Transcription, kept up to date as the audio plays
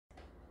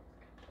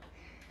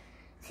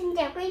Xin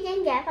chào quý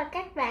khán giả và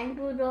các bạn.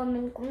 Vừa rồi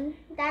mình cũng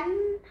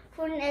đánh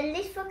full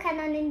elite với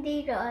Canon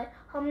Indie rồi.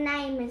 Hôm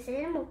nay mình sẽ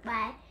đánh một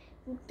bài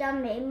cho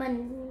mẹ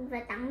mình và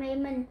tặng mẹ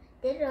mình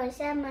để rồi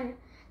xa mình.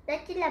 Đó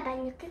chính là bài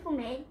nhật ký của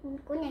mẹ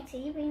của nhạc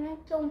sĩ Viên Văn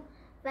Trung.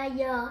 Và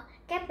giờ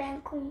các bạn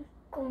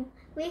cùng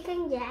quý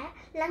khán giả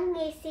lắng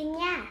nghe xem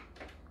nha.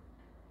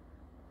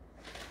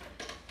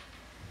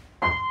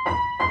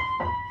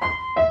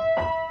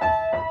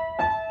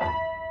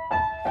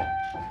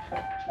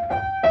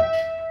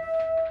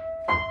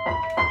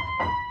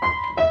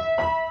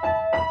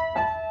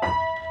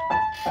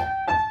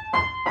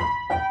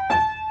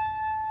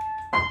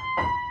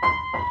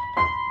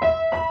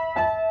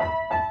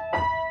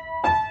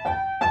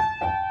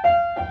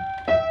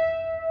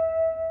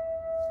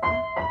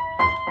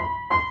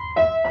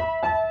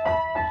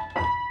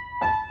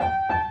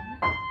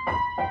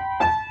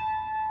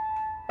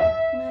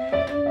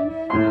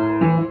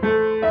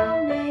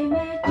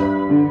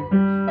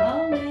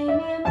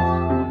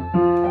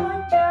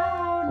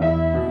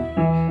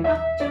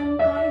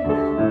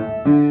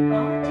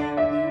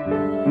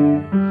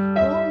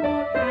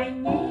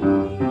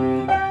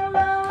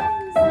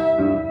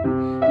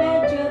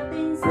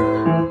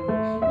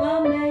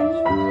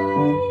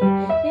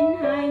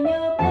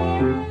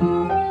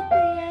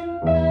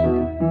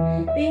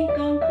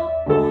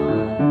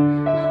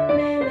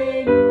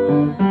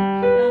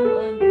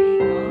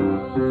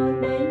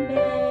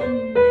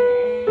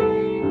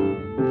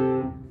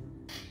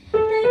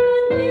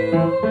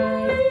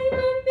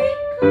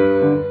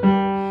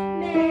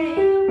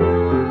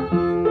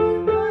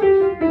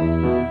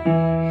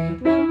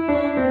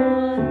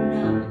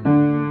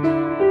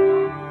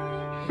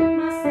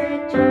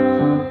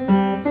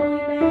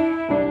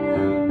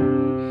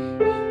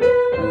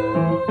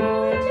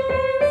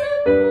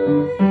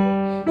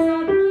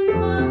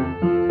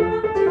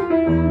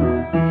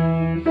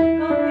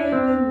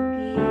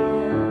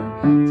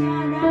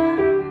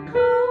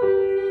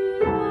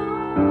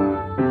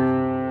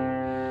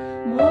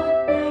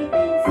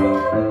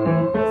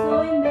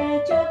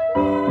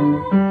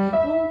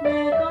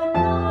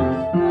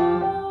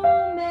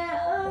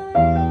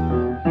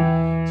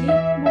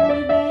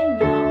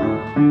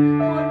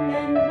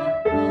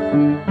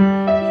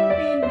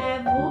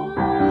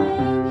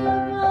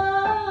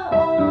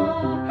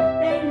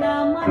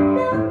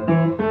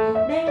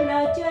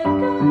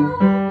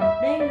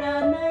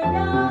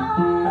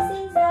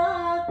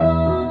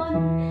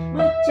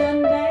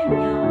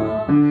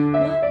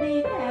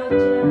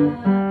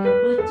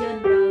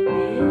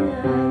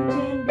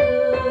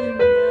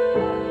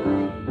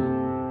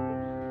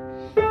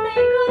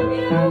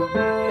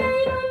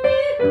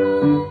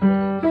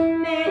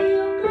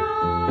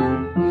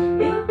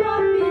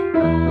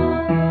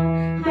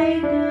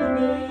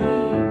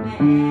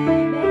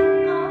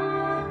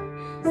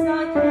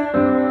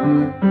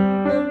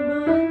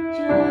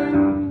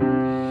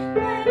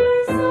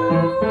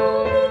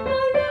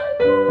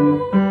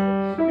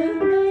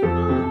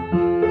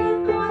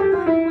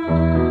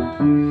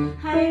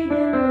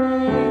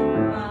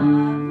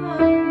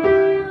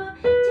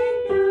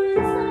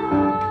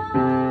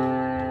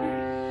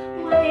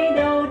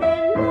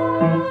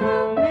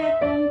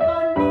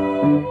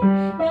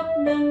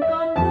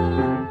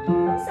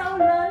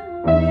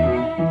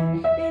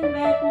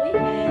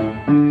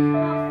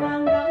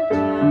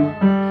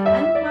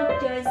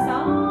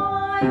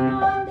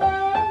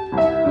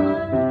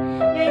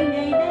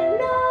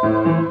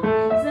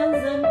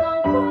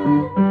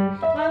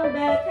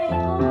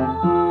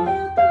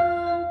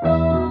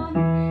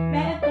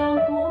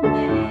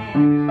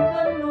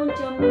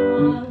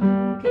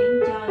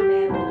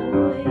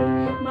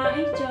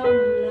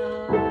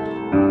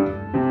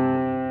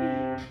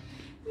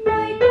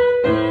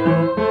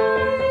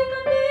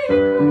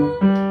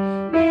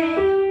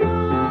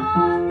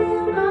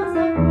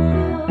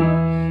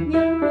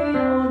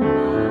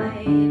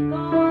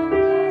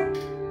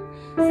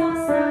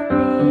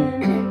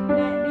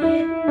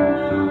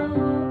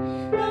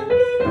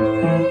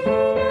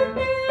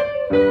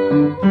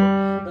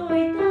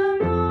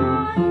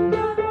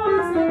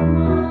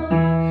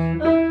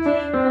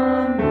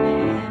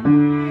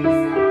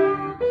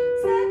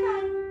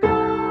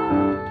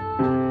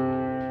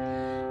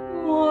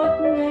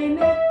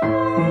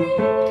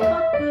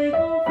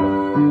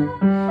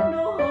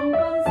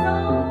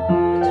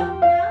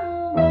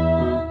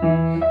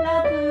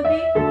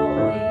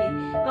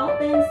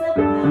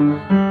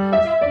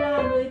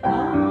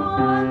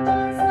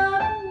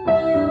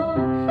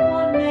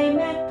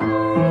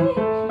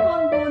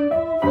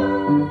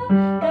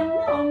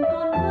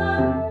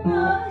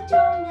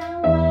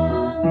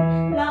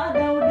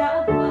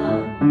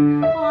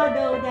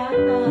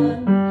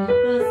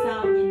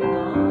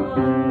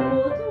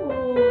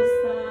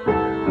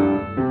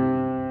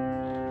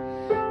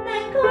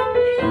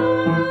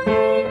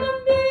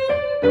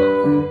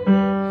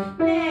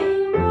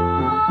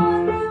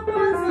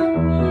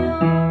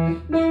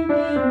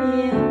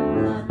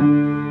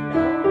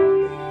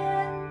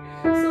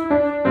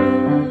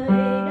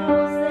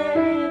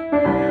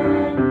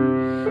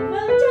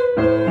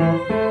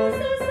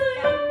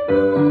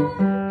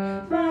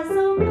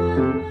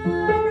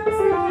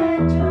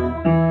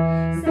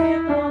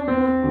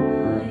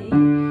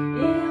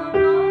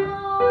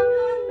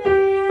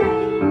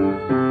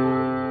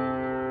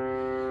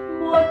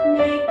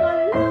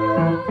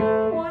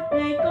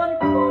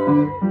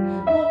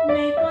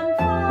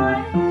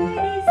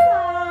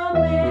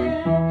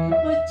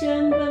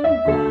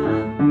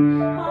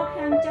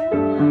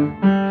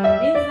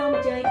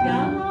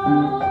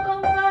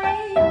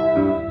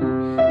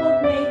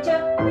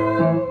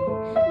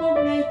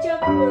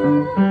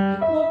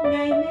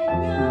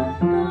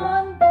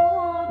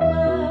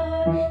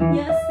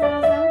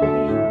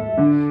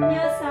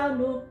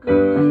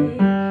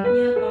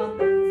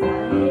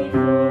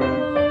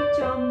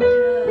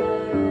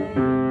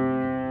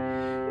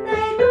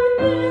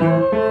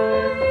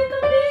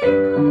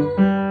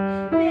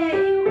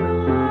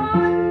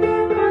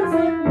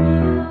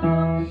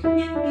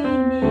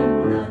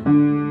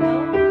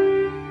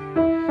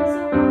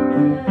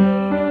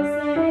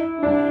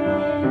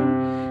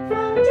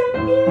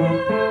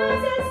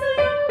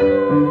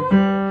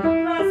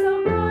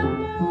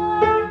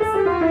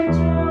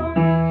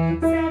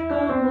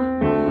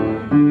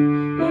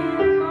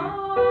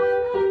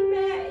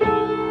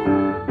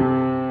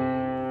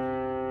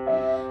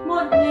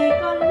 một ngày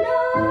con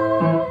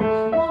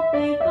lớn, một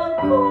ngày con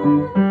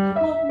khôn,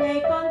 một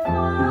ngày con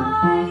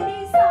phải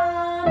đi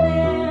xa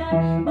mẹ.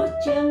 Bước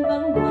chân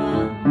vững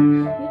vàng,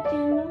 bước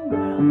chân vững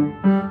vàng,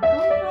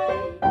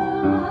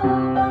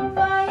 con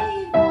phải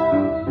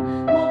vòng.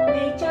 Một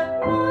ngày chợt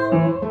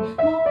nắng,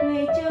 một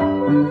ngày chợt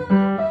mưa,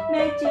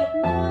 mẹ chợt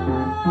nhớ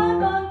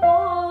con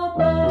vô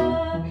bờ.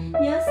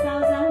 Nhớ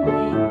sao dáng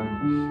hình,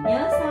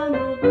 nhớ sao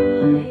nụ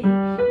cười,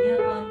 nhớ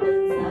con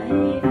từng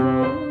giây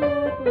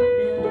phút cuộc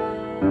đời.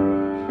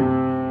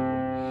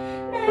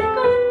 Này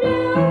con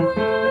ơi,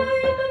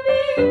 con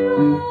biết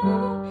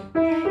không,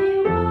 mẹ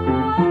yêu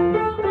con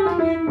đâu có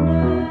nhân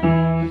đời.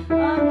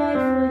 Ở nơi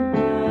phương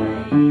trời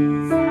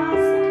xa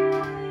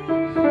xôi,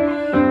 hay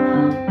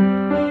lòng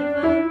mẹ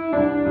vẫn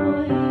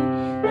vui.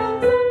 Nắng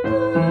giông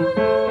thương,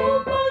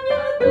 bao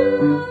nhớ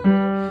thương,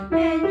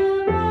 mẹ như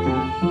mây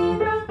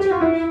mang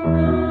cho đến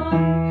con.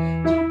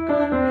 Chúc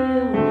con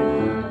yêu đời,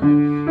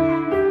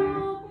 hạnh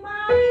phúc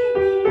mãi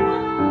bình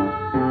an.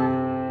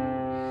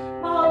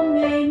 Bao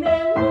ngày mẹ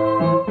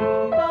ngóng,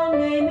 bao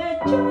ngày mẹ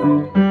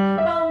trông,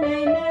 bao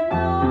ngày mẹ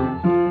mong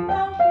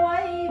con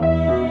quay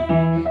về.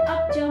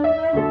 Ấp trong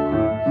với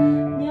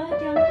lòng nhớ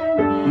trong tháng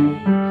ngày,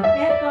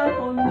 bé con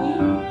hồn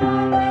nhiên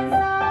bên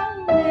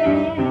dáng mẹ.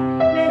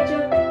 Mẹ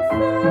chợt tỉnh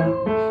giấc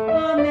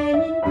và mẹ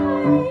nhìn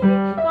thấy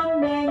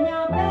con mẹ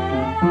nhỏ bé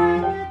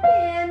như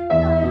thiên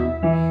thần.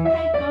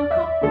 Thấy con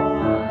khóc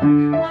hòa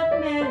mắt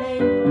mẹ lệ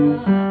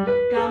nhòa,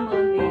 cảm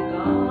ơn vì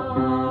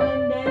con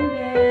đến bên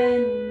mẹ.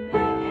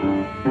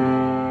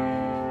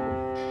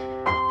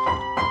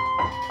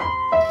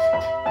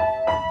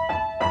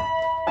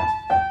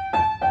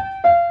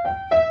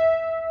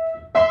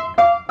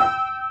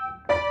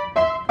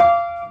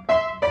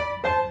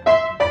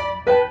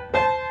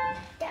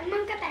 Cảm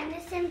ơn các bạn đã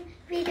xem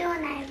video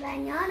này và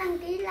nhớ đăng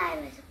ký, like và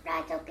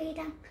subscribe cho kênh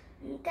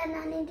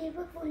kênh Indie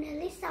với Full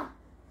Elite.